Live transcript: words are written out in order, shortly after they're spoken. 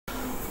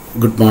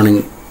Good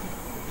morning,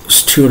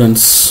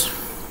 students.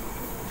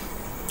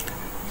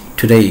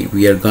 Today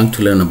we are going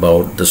to learn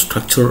about the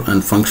structure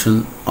and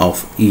function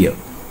of ear.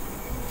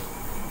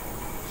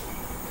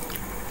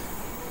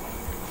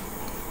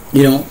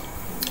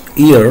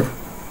 Ear,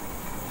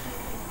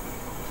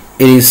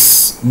 it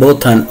is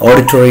both an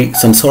auditory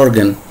sense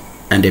organ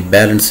and a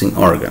balancing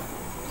organ.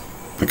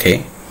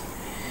 Okay,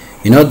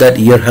 that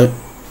ear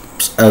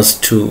helps us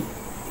to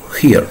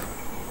hear.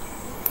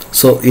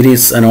 So it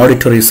is an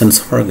auditory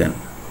sense organ,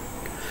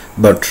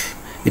 but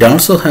it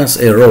also has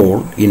a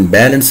role in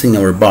balancing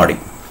our body.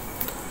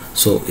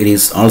 So it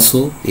is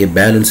also a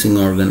balancing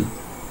organ.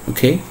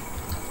 Okay,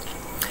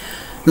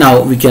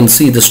 now we can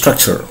see the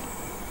structure.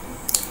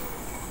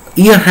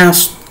 Ear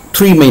has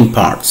three main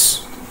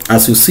parts.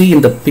 As you see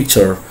in the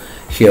picture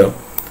here,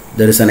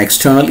 there is an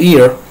external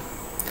ear,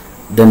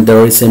 then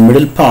there is a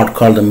middle part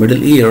called the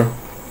middle ear,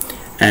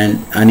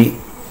 and an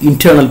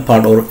internal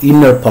part or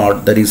inner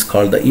part that is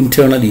called the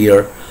internal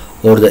ear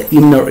or the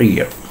inner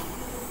ear.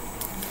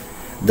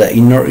 The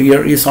inner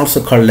ear is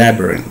also called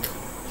labyrinth.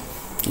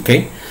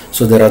 Okay,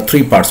 so there are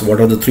three parts. What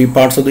are the three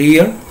parts of the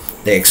ear?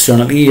 The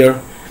external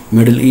ear,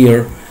 middle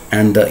ear,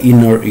 and the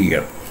inner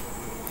ear.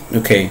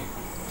 Okay,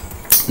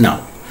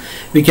 now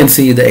we can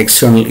see the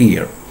external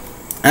ear.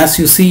 As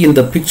you see in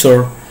the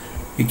picture,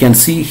 you can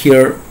see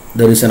here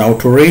there is an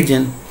outer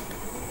region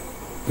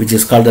which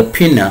is called the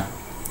pinna,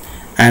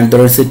 and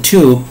there is a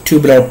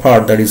tubular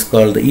part that is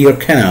called the ear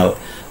canal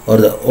or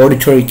the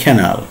auditory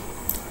canal.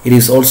 It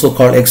is also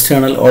called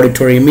external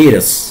auditory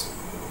meatus,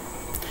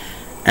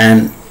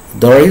 and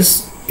there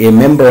is a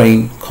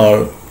membrane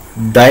called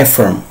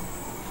diaphragm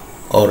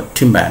or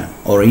tympanum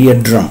or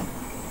eardrum.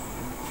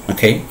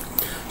 Okay,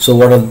 so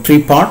what are the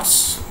three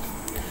parts?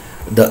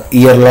 The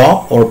ear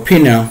lobe or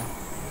pinna,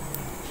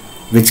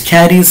 which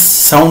carries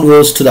sound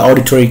waves to the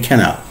auditory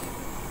canal.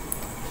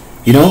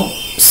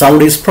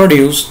 Sound is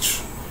produced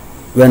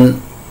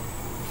when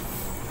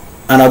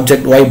an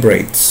object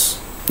vibrates.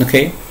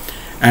 Okay,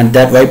 and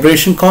that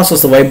vibration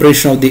causes the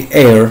vibration of the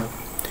air,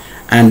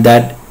 and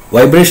that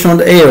vibration of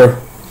the air,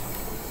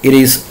 it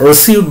is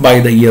received by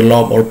the ear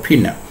lobe or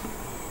pinna,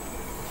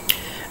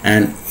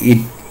 and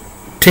it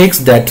takes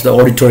that to the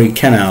auditory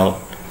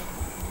canal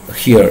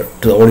here,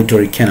 to the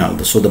auditory canal.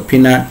 So the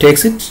pinna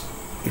takes it,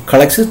 it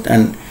collects it,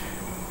 and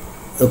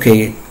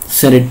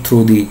send it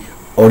through the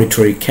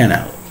auditory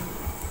canal.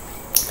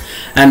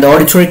 And the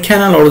auditory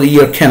canal or the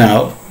ear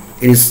canal,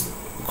 it is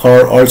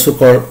also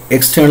called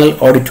external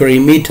auditory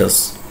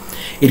meatus.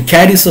 It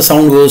carries the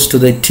sound waves to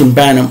the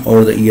tympanum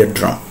or the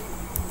eardrum.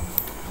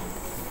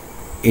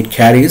 It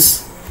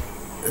carries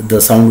the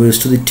sound waves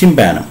to the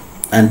tympanum,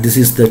 and this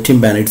is the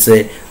tympanum. It's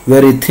a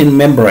very thin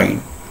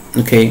membrane,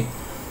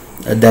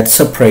 that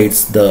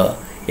separates the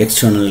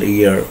external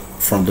ear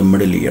from the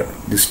middle ear,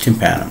 this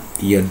tympanum,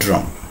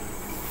 eardrum.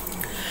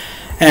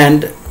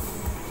 And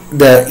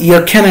the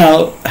ear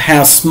canal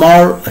has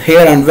small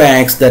hair and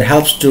wax that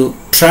helps to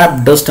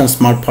trap dust and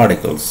small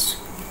particles.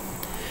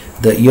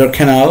 The ear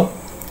canal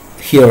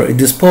here,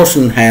 this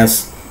portion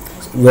has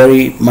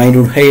very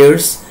minute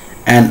hairs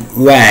and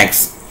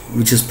wax,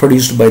 which is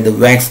produced by the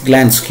wax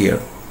glands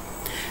here,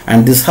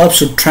 and this helps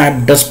to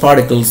trap dust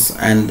particles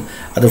and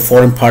other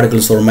foreign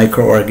particles or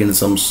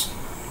microorganisms,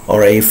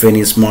 or if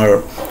any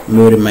small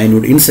very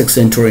minute insects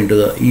enter into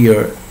the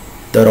ear,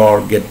 that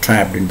all get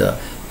trapped in the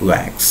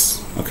wax.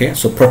 Okay,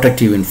 so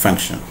protective in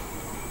function.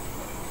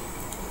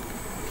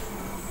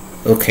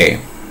 Okay,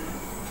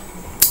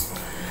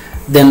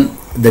 then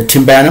the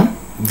tympanum,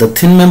 the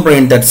thin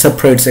membrane that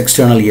separates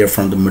external ear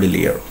from the middle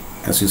ear.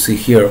 As you see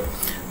here,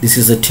 this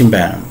is a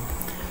tympanum.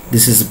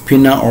 This is the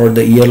pinna or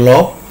the ear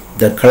lobe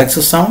that collects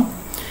the sound,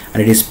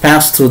 and it is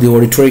passed through the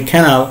auditory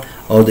canal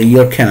or the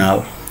ear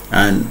canal,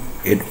 and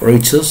it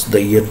reaches the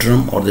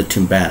eardrum or the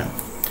tympanum.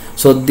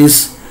 So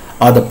these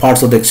are the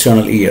parts of the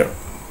external ear.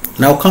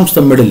 Now comes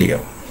the middle ear.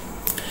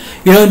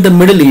 In the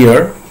middle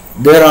ear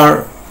there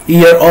are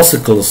ear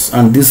ossicles,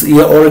 and these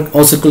ear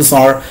ossicles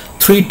are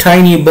three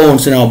tiny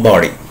bones in our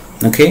body.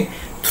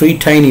 Three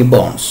tiny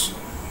bones,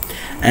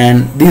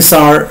 and these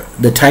are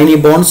the tiny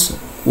bones.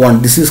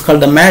 One, this is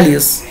called the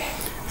malleus,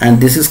 and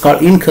this is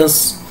called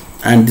incus,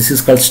 and this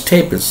is called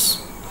stapes.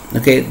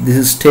 This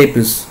is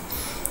stapes,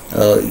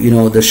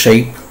 the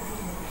shape.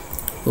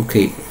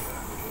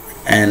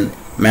 And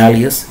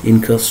malleus,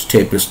 incus,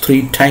 stapes,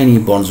 three tiny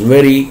bones,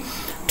 very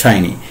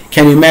tiny.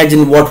 Can you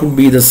imagine what would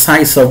be the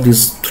size of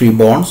these three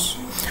bones?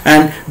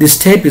 And this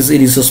stapes,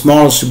 it is the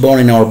smallest bone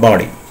in our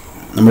body.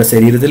 നമ്മുടെ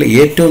ശരീരത്തിൽ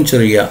ഏറ്റവും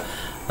ചെറിയ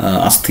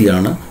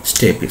അസ്ഥിയാണ്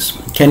stapes.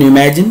 Can you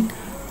imagine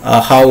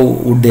how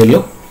would they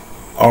look,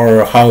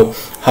 or how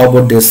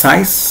about their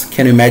size?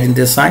 Can you imagine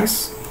their size?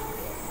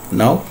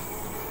 Now,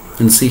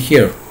 and see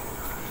here.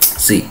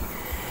 See,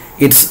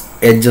 it's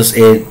just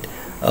a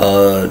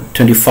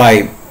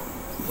 25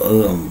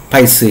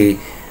 paise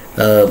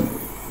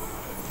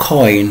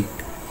coin.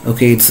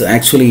 It's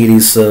actually, it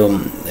is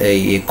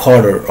a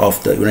quarter of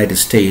the United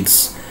States,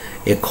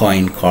 a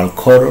coin called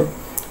quarter,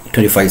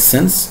 25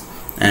 cents,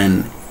 and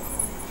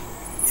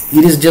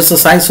it is just the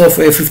size of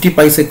a 50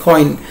 paise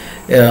coin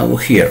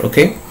here,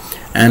 okay.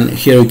 And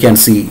here you can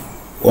see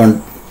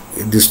on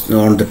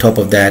the top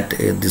of that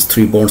these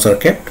 3 bones are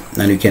kept,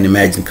 and you can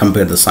imagine,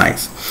 compare the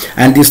size.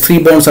 And these 3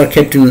 bones are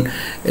kept in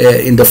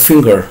the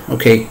finger,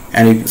 okay,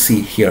 and you can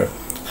see here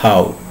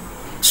how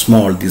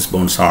small these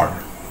bones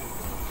are,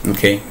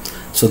 okay.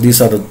 So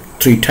these are the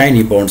 3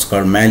 tiny bones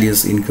called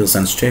malleus, incus,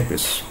 and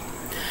stapes.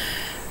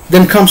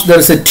 Then there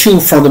is a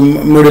tube from the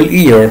middle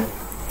ear,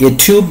 a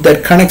tube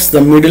that connects the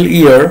middle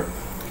ear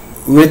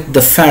with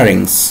the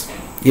pharynx.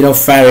 You know,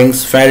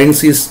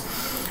 pharynx is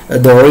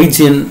the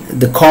region,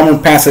 the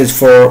common passage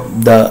for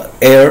the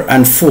air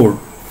and food,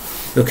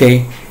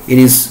 okay. It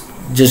is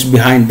just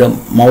behind the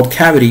mouth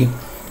cavity.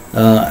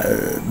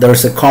 There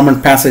is a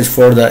common passage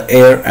for the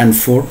air and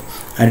food,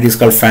 and it is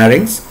called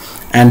pharynx.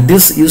 And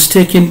this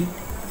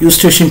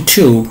eustachian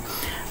tube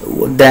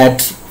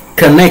that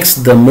connects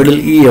the middle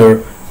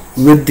ear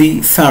with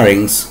the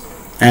pharynx.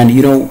 And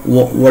you know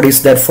what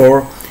is that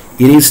for?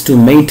 It is to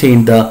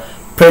maintain the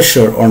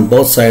pressure on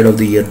both sides of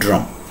the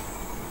eardrum.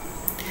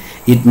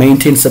 It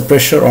maintains the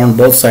pressure on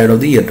both sides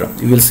of the eardrum.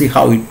 You will see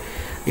how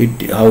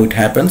it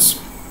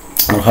happens,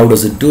 or how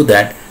does it do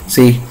that.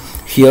 See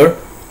here,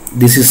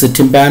 this is the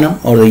tympanum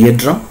or the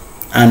eardrum,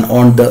 and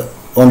on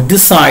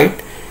this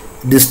side,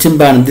 this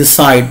tympanum, this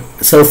side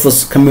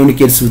surface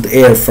communicates with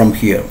air from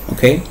here,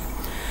 okay.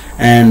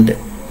 And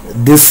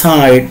this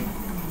side,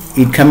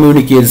 it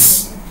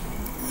communicates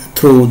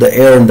through the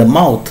air in the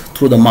mouth,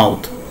 through the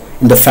mouth,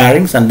 in the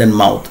pharynx and then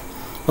mouth,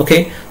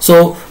 okay.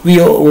 So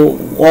we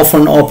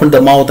often open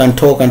the mouth and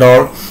talk and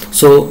all,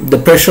 so the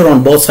pressure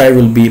on both sides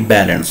will be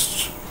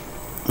balanced,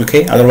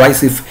 okay.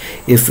 Otherwise,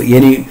 if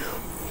any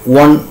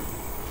one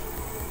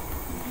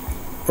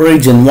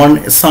region,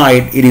 one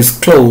side, it is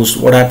closed,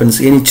 what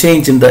happens? Any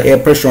change in the air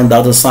pressure on the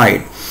other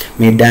side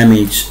may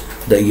damage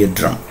the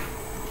eardrum,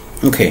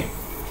 okay.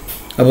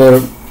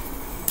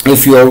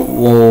 If you are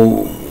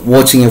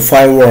watching a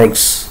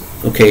fireworks,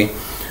 okay,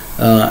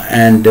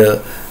 and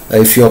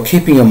if you are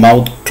keeping your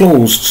mouth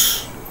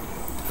closed,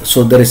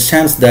 so there is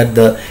chance that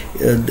the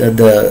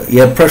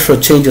air pressure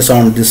changes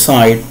on this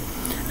side,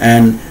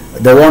 and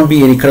there won't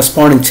be any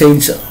corresponding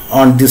change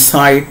on this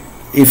side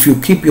if you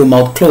keep your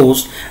mouth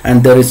closed,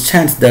 and there is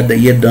chance that the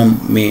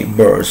eardrum may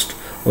burst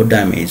or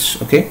damage,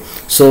 okay.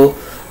 So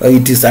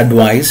it is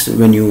advised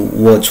when you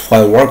watch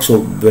fireworks or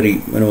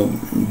very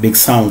big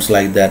sounds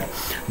like that,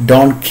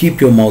 don't keep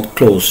your mouth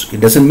closed. It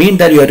doesn't mean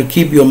that you have to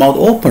keep your mouth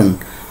open,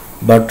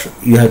 but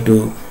you have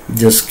to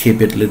just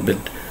keep it a little bit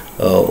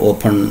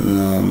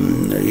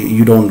open.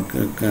 You don't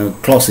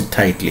close it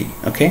tightly,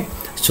 okay.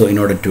 So in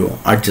order to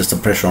adjust the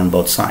pressure on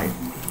both sides,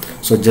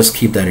 so just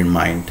keep that in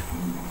mind.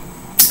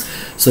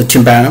 So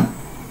tympanum,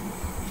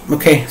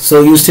 okay.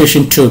 So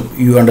eustachian tube,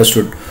 you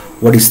understood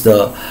what is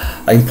the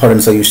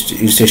importance of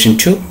eustachian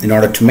tube in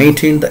order to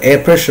maintain the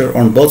air pressure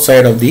on both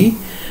sides of the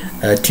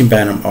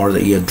tympanum or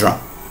the eardrum.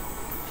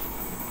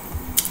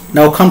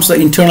 Now comes the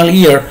internal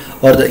ear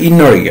or the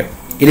inner ear.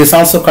 It is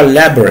also called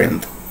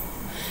labyrinth.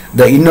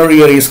 The inner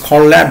ear is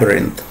called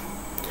labyrinth,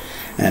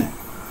 and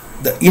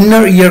the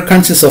inner ear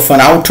consists of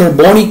an outer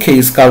bony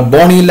case called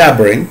bony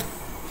labyrinth.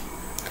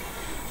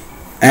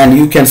 And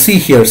you can see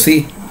here,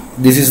 see,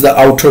 this is the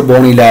outer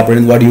bony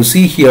labyrinth. What you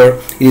see here,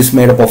 it is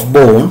made up of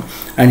bone,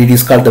 and it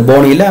is called the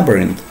bony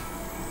labyrinth.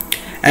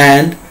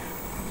 And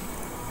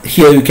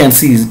here you can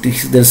see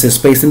there's a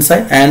space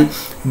inside, and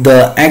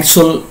the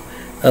actual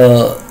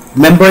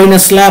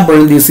membranous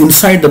labyrinth is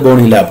inside the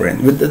bony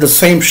labyrinth with the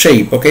same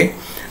shape, okay,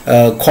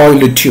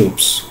 coiled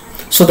tubes.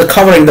 So the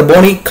covering, the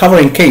bony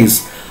covering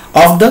case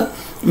of the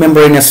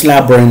membranous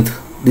labyrinth,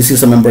 this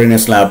is a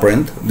membranous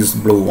labyrinth, this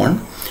blue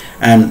one,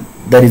 and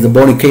that is the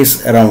bony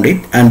case around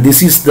it, and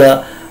this is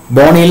the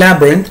bony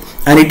labyrinth,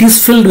 and it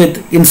is filled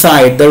with,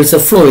 inside there is a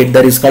fluid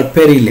that is called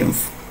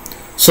perilymph.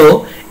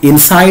 So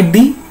inside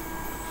the,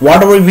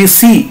 whatever we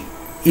see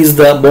is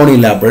the bony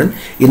labyrinth,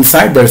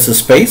 inside there is a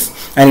space,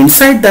 and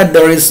inside that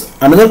there is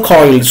another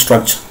coiled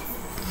structure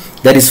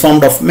that is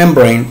formed of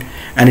membrane,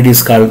 and it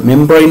is called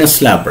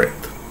membranous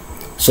labyrinth.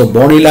 So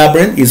bony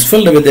labyrinth is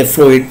filled with a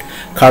fluid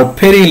called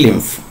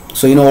perilymph.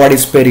 So you know what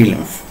is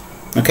perilymph,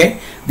 okay.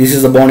 This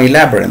is the bony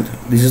labyrinth.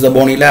 This is the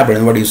bony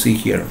labyrinth, what you see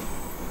here,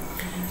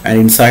 and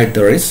inside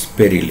there is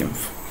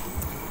perilymph.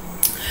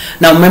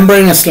 Now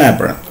membranous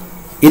labyrinth.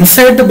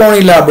 Inside the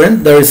bony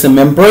labyrinth there is a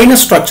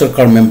membranous structure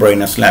called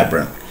membranous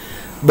labyrinth,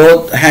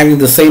 both having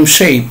the same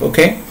shape,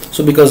 okay.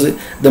 So because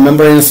the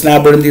membranous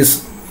labyrinth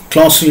is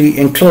closely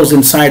enclosed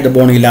inside the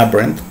bony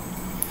labyrinth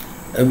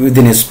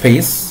within a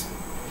space,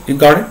 you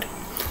got it.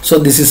 So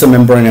this is a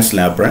membranous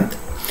labyrinth,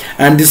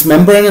 and this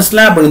membranous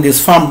labyrinth is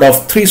formed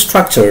of 3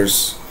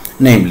 structures,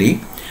 namely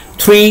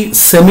 3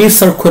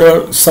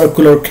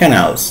 semicircular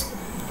canals.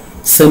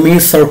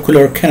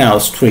 Semicircular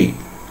canals, 3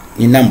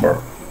 in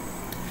number.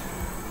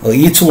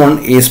 Each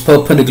one is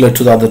perpendicular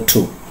to the other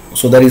 2.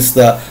 So that is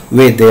the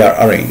way they are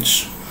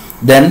arranged.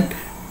 Then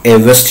a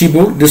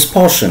vestibule, this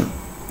portion,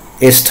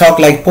 a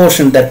stalk-like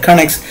portion that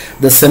connects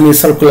the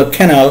semicircular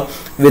canal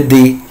with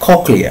the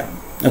cochlea,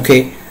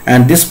 okay,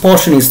 and this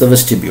portion is the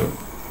vestibule.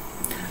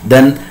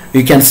 Then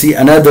you can see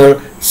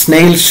another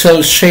snail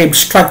shell shaped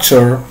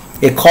structure,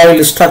 a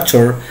coil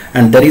structure,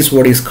 and that is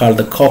what is called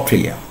the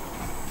cochlea.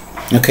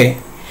 Okay,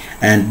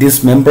 and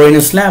this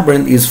membranous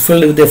labyrinth is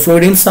filled with a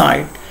fluid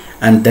inside,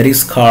 and that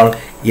is called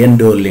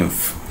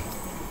endolymph.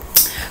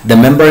 The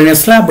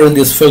membranous labyrinth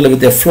is filled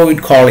with a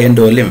fluid called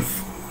endolymph.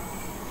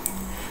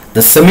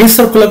 The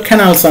semicircular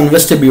canals and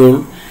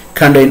vestibule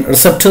contain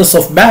receptors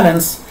of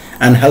balance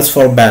and helps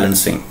for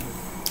balancing.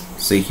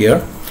 See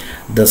here,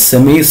 the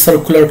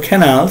semicircular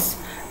canals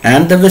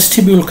and the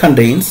vestibule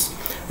contains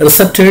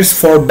receptors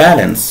for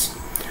balance,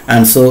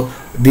 and so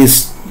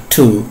these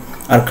two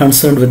are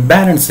concerned with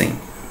balancing.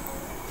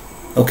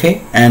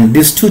 Okay, and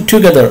these two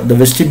together, the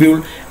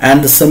vestibule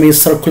and the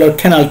semicircular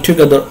canal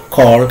together,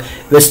 called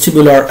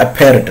vestibular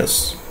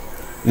apparatus.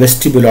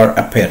 Vestibular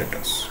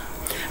apparatus.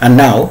 And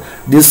now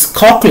this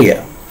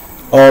cochlea,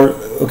 or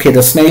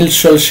the snail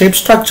shell shaped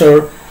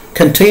structure,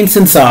 contains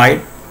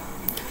inside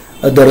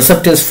the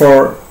receptors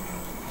for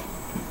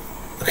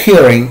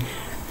hearing,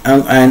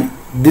 and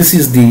this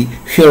is the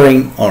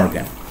hearing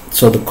organ.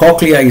 So the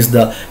cochlea is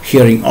the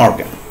hearing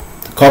organ.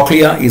 The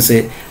cochlea is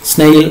a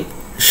snail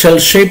shell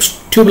shaped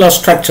tubular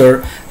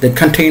structure that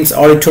contains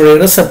auditory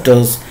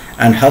receptors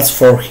and helps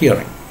for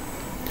hearing.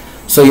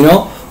 So you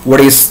know what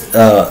is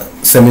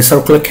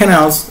semicircular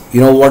canals,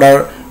 you know what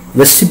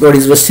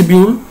is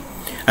vestibule,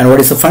 and what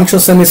is the function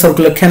of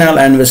semicircular canal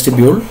and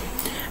vestibule,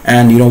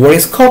 and you know what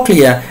is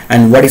cochlea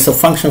and what is the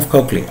function of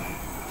cochlea.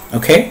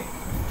 Okay,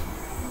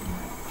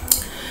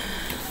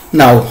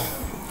 now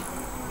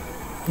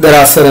there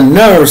are certain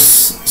nerves,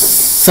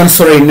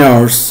 sensory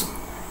nerves,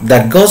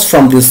 that goes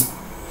from this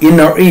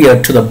inner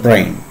ear to the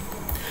brain.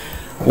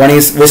 One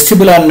is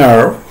vestibular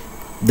nerve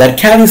that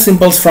carries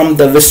impulse from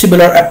the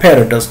vestibular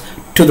apparatus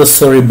to the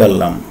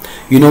cerebellum.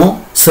 You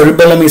know,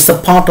 cerebellum is a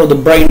part of the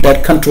brain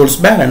that controls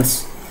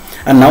balance,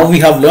 and now we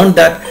have learned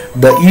that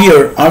the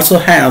ear also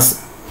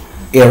has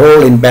a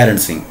role in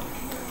balancing.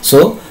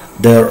 So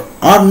there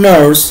are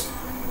nerves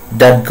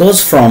that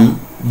goes from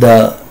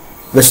the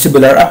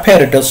vestibular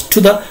apparatus to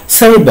the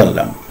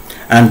cerebellum,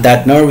 and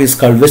that nerve is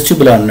called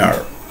vestibular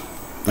nerve.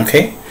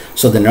 Okay,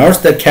 so the nerves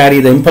that carry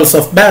the impulse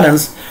of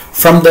balance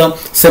from the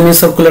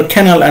semicircular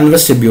canal and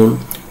vestibule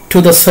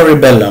to the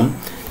cerebellum,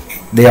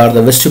 they are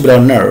the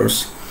vestibular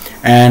nerves.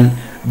 And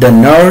the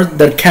nerve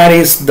that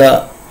carries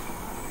the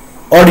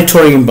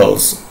auditory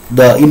impulse,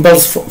 the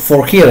impulse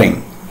for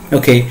hearing,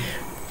 okay,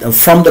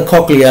 from the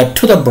cochlea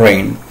to the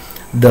brain,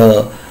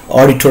 the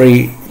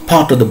auditory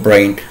part of the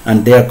brain,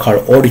 and they are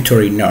called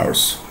auditory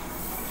nerves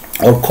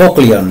or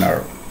cochlear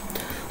nerve.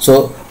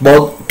 So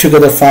both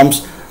together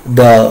forms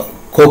the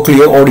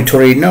cochlear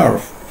auditory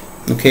nerve.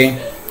 Okay,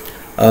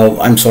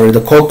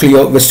 the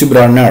cochlear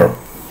vestibular nerve.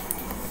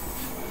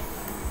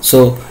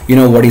 So you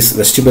know what is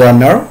vestibular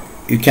nerve?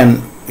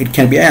 It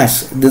can be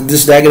asked.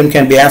 This diagram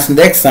can be asked in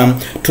the exam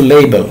to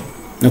label.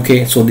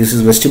 Okay, so this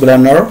is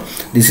vestibular nerve,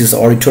 this is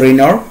auditory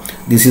nerve,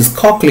 this is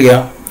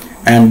cochlea,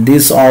 and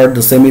these are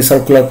the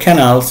semicircular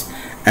canals,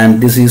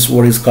 and this is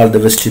what is called the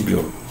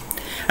vestibule.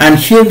 And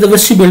here in the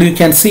vestibule you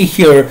can see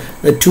here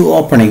the two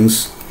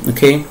openings.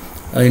 Okay,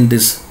 in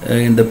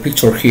the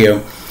picture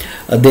here,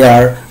 they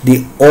are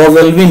the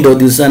oval window.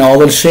 This is an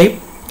oval shape,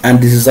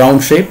 and this is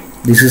round shape.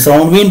 This is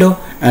round window,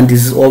 and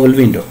this is oval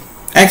window.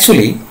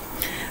 Actually,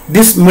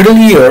 this middle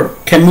ear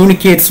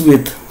communicates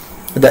with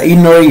the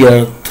inner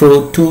ear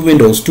through two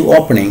windows, two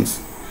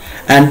openings,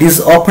 and these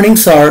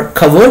openings are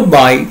covered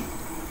by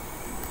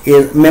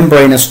a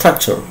membranous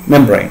structure,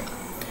 membrane.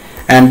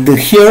 And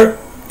here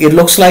it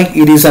looks like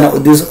it is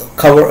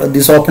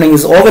this opening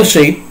is oval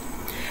shape,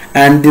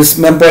 and this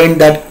membrane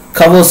that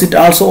covers it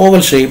also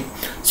oval shape,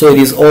 so it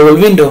is oval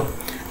window.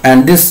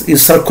 And this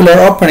is circular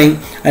opening,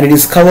 and it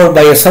is covered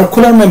by a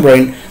circular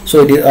membrane,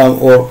 so it is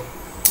or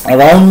a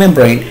round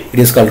membrane, it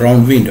is called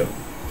round window.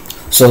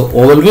 So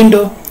oval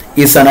window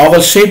is an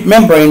oval shaped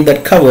membrane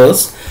that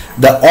covers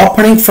the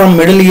opening from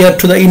middle ear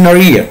to the inner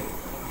ear.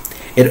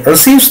 It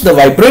receives the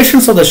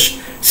vibrations of the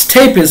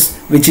stapes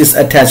which is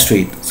attached to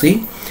it.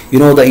 See, you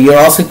know the ear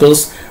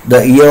ossicles,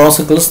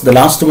 the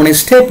last one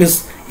is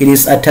stapes, it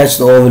is attached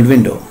to the oval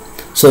window.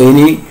 So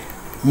any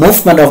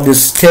movement of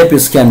this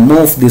stapes can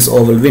move this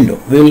oval window.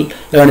 We will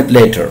learn it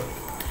later.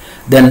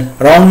 Then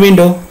round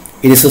window,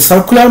 it is a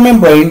circular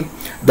membrane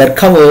that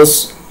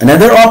covers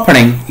another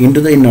opening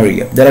into the inner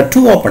ear. There are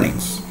two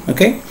openings,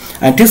 okay,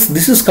 and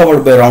this is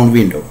covered by round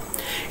window.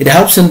 It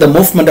helps in the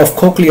movement of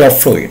cochlear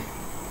fluid.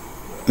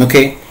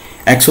 Okay,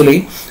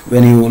 actually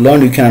when you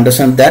learn, you can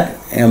understand that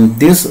when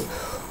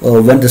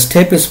the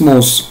stapes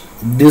moves,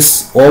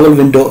 this oval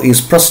window is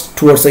pressed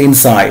towards the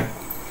inside,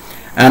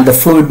 and the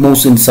fluid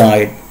moves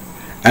inside,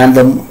 and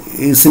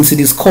since it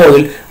is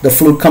coiled, the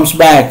fluid comes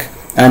back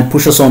and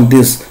pushes on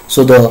this,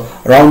 so the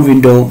round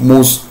window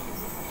moves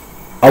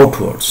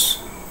outwards.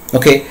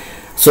 Okay,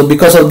 so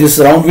because of this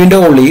round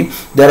window only,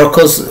 there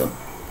occurs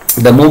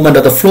the movement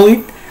of the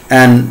fluid,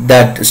 and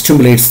that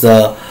stimulates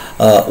the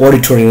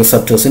auditory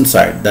receptors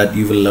inside, that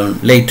you will learn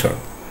later.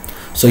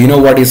 So you know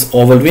what is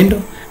oval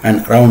window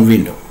and round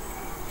window.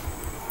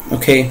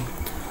 Okay,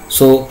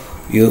 so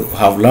You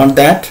have learned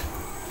that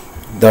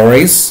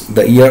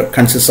the ear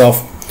consists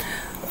of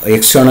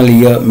external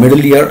ear,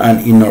 middle ear and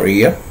inner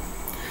ear.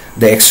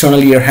 The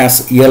external ear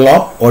has ear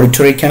lobe,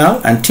 auditory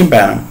canal and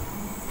tympanum.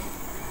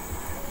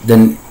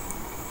 Then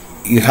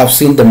you have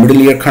seen the middle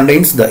ear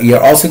contains the ear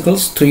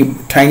ossicles, 3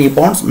 tiny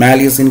bones,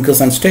 malleus, incus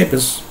and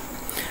stapes,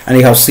 and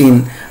you have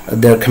seen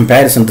their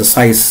comparison, the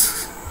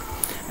size.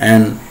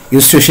 And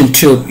eustachian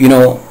tube, you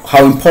know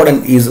how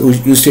important is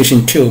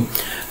eustachian tube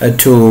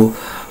to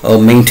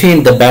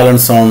maintain the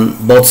balance on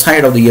both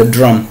sides of the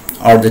eardrum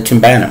or the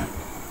tympanum.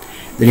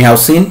 Then you have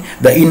seen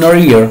the inner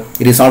ear.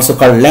 It is also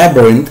called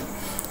labyrinth,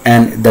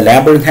 and the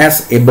labyrinth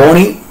has a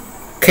bony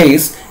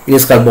case. It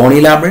is called bony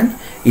labyrinth.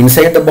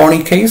 Inside the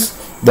bony case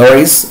there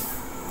is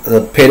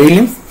the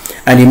perilymph,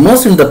 and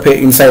immersed in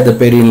inside the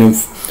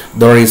perilymph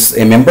there is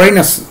a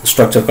membranous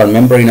structure called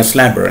membranous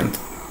labyrinth.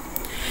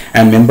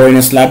 And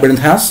membranous labyrinth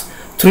has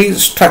 3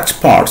 structured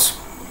parts,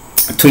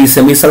 3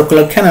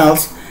 semicircular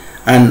canals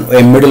and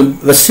a middle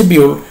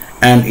vestibule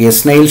and a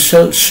snail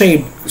shell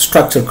shaped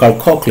structure called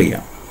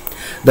cochlea.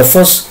 The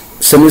first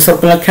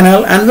semicircular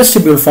canal and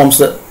vestibule forms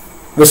the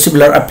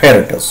vestibular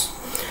apparatus,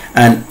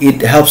 and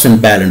it helps in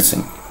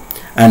balancing.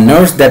 And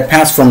nerves that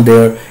pass from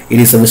there, it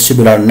is a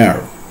vestibular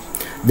nerve.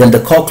 Then the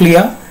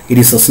cochlea, it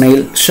is a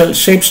snail shell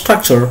shaped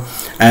structure,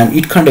 and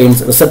it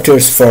contains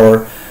receptors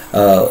for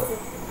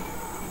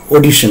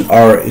audition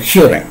or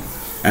hearing,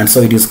 and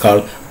so it is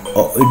called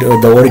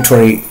the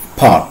auditory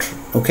part.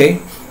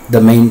 Okay,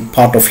 the main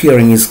part of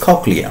hearing is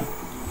cochlea.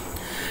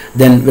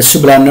 Then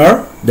vestibular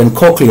nerve, then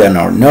cochlear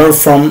nerve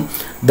from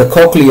the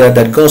cochlea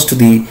that goes to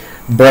the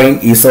brain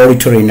is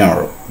auditory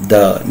nerve.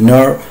 The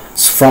nerve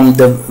from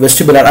the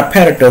vestibular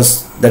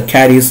apparatus that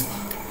carries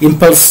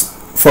impulse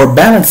for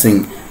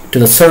balancing to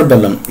the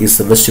cerebellum is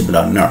the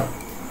vestibular nerve.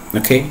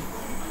 Okay,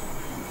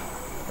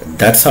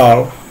 that's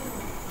all.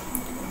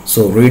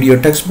 So read your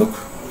textbook.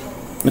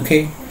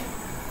 Okay,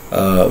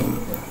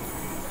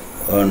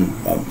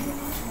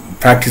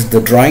 practice the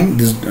drawing.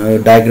 This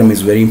diagram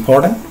is very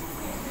important.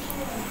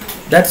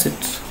 That's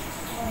it.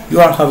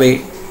 You all have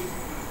a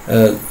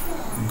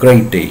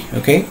great day.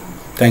 Okay,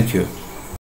 thank you.